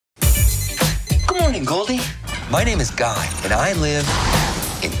Good morning, Goldie. My name is Guy, and I live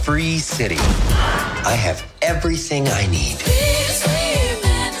in Free City. I have everything I need.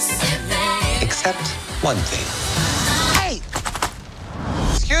 Except one thing. Hey!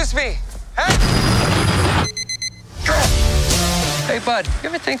 Excuse me. Hey! Hey, bud, you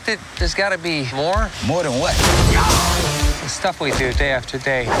ever think that there's got to be more? More than what? The stuff we do day after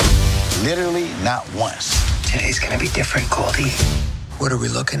day. Literally not once. Today's gonna be different, Goldie. What are we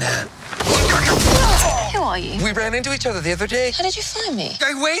looking at? Who are you? We ran into each other the other day. How did you find me?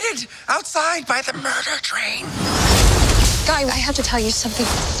 I waited outside by the murder train. Guy, I have to tell you something.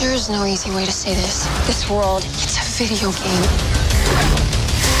 There is no easy way to say this. This world, it's a video game.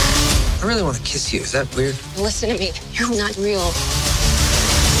 I really want to kiss you. Is that weird? Listen to me. You're not real.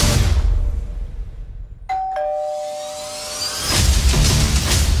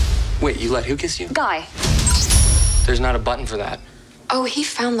 Wait, you let who kiss you? Guy. There's not a button for that. Oh, he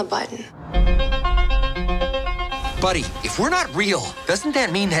found the button. Buddy, if we're not real, doesn't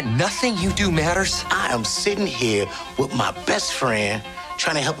that mean that nothing you do matters? I am sitting here with my best friend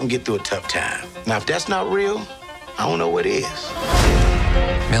trying to help him get through a tough time. Now, if that's not real, I don't know what is.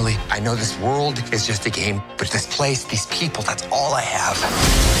 Millie, I know this world is just a game, but this place, these people, that's all I have.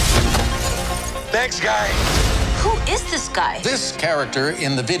 Thanks, Guy. Who is this guy? This character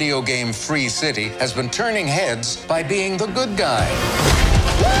in the video game Free City has been turning heads by being the good guy.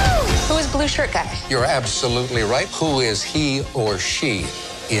 Woo! Who is blue shirt guy? You're absolutely right. Who is he or she,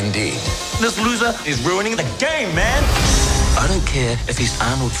 indeed? This loser is ruining the game, man. I don't care if he's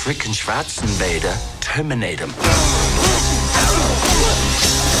Arnold freaking Schwarzenegger. Terminate him.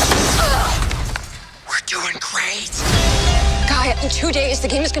 We're doing great. Guy, in 2 days, the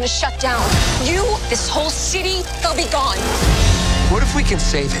game is gonna shut down. You, this whole city, they'll be gone. What if we can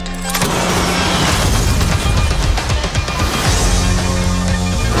save it?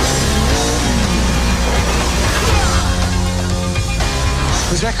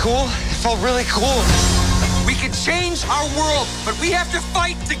 Was that cool? It felt really cool. We can change our world, but we have to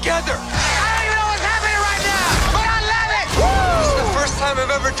fight together. I don't even know what's happening right now, but I love it! Woo! This is the first time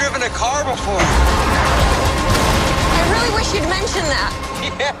I've ever driven a car before. I really wish you'd mention that.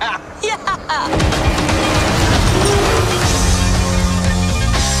 Yeah. Yeah.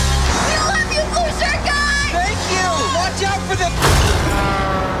 We love you, blue shirt guy! Thank you! Watch out for them!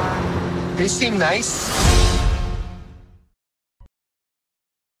 They seem nice.